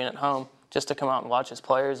time being at home just to come out and watch his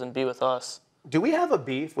players and be with us. Do we have a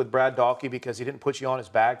beef with Brad Dahlke because he didn't put you on his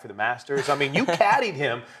bag for the Masters? I mean, you caddied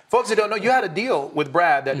him. Folks that don't know, you had a deal with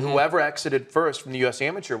Brad that whoever exited first from the U.S.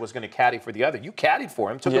 Amateur was going to caddy for the other. You caddied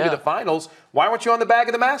for him, took him to the finals. Why weren't you on the bag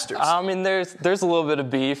of the Masters? I mean, there's a little bit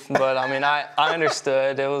of beef, but I mean, I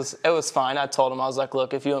understood. It was fine. I told him, I was like,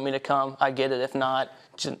 look, if you want me to come, I get it. If not,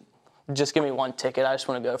 just give me one ticket. I just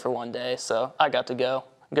want to go for one day. So I got to go.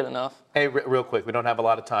 Good enough. Hey, real quick, we don't have a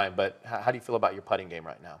lot of time, but how do you feel about your putting game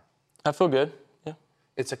right now? I feel good.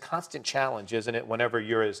 It's a constant challenge, isn't it, whenever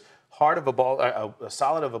you're as hard of a ball,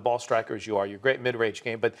 solid of a ball striker as you are. You're a great mid-range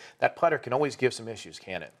game, but that putter can always give some issues,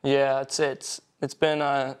 can't it? Yeah, it's been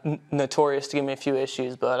notorious to give me a few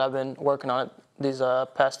issues, but I've been working on it these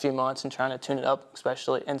past few months and trying to tune it up,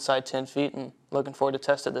 especially inside 10 feet, and looking forward to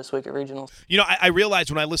test it this week at regionals. You know, I realized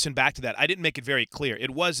when I listened back to that, I didn't make it very clear.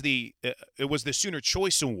 It was the Sooner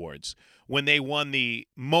Choice Awards when they won the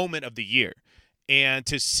Moment of the Year. And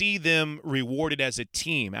to see them rewarded as a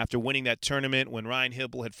team after winning that tournament, when Ryan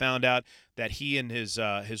Hybl had found out that he and his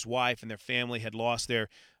wife and their family had lost their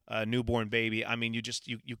newborn baby, I mean,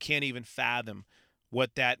 you can't even fathom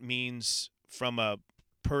what that means from a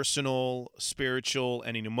personal, spiritual,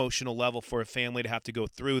 and an emotional level for a family to have to go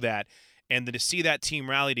through that. And then to see that team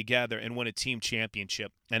rally together and win a team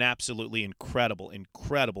championship, an absolutely incredible,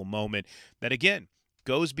 incredible moment that, again,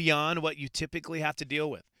 goes beyond what you typically have to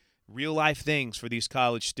deal with. Real-life things for these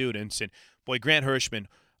college students. And, boy, Grant Hirschman,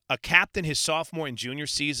 a captain his sophomore and junior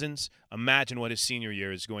seasons, imagine what his senior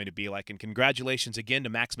year is going to be like. And congratulations again to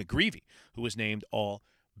Max McGreevy, who was named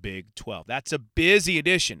All-Big 12. That's a busy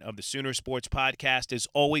edition of the Sooner Sports Podcast. As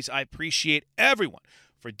always, I appreciate everyone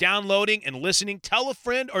for downloading and listening. Tell a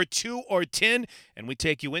friend or 2 or 10, and we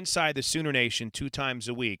take you inside the Sooner Nation 2 times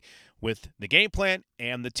a week with the game plan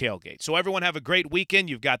and the tailgate. So everyone have a great weekend.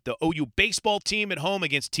 You've got the OU baseball team at home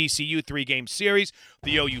against TCU, 3-game series.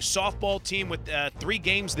 The OU softball team with 3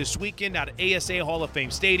 games this weekend out at ASA Hall of Fame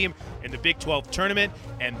Stadium in the Big 12 tournament.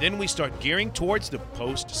 And then we start gearing towards the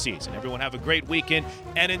postseason. Everyone have a great weekend.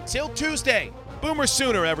 And until Tuesday, Boomer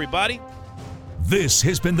Sooner, everybody. This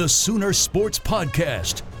has been the Sooner Sports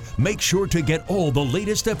Podcast. Make sure to get all the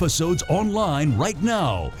latest episodes online right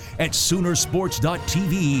now at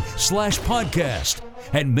Soonersports.tv/podcast.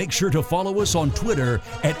 And make sure to follow us on Twitter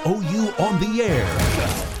at OU On The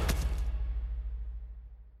Air.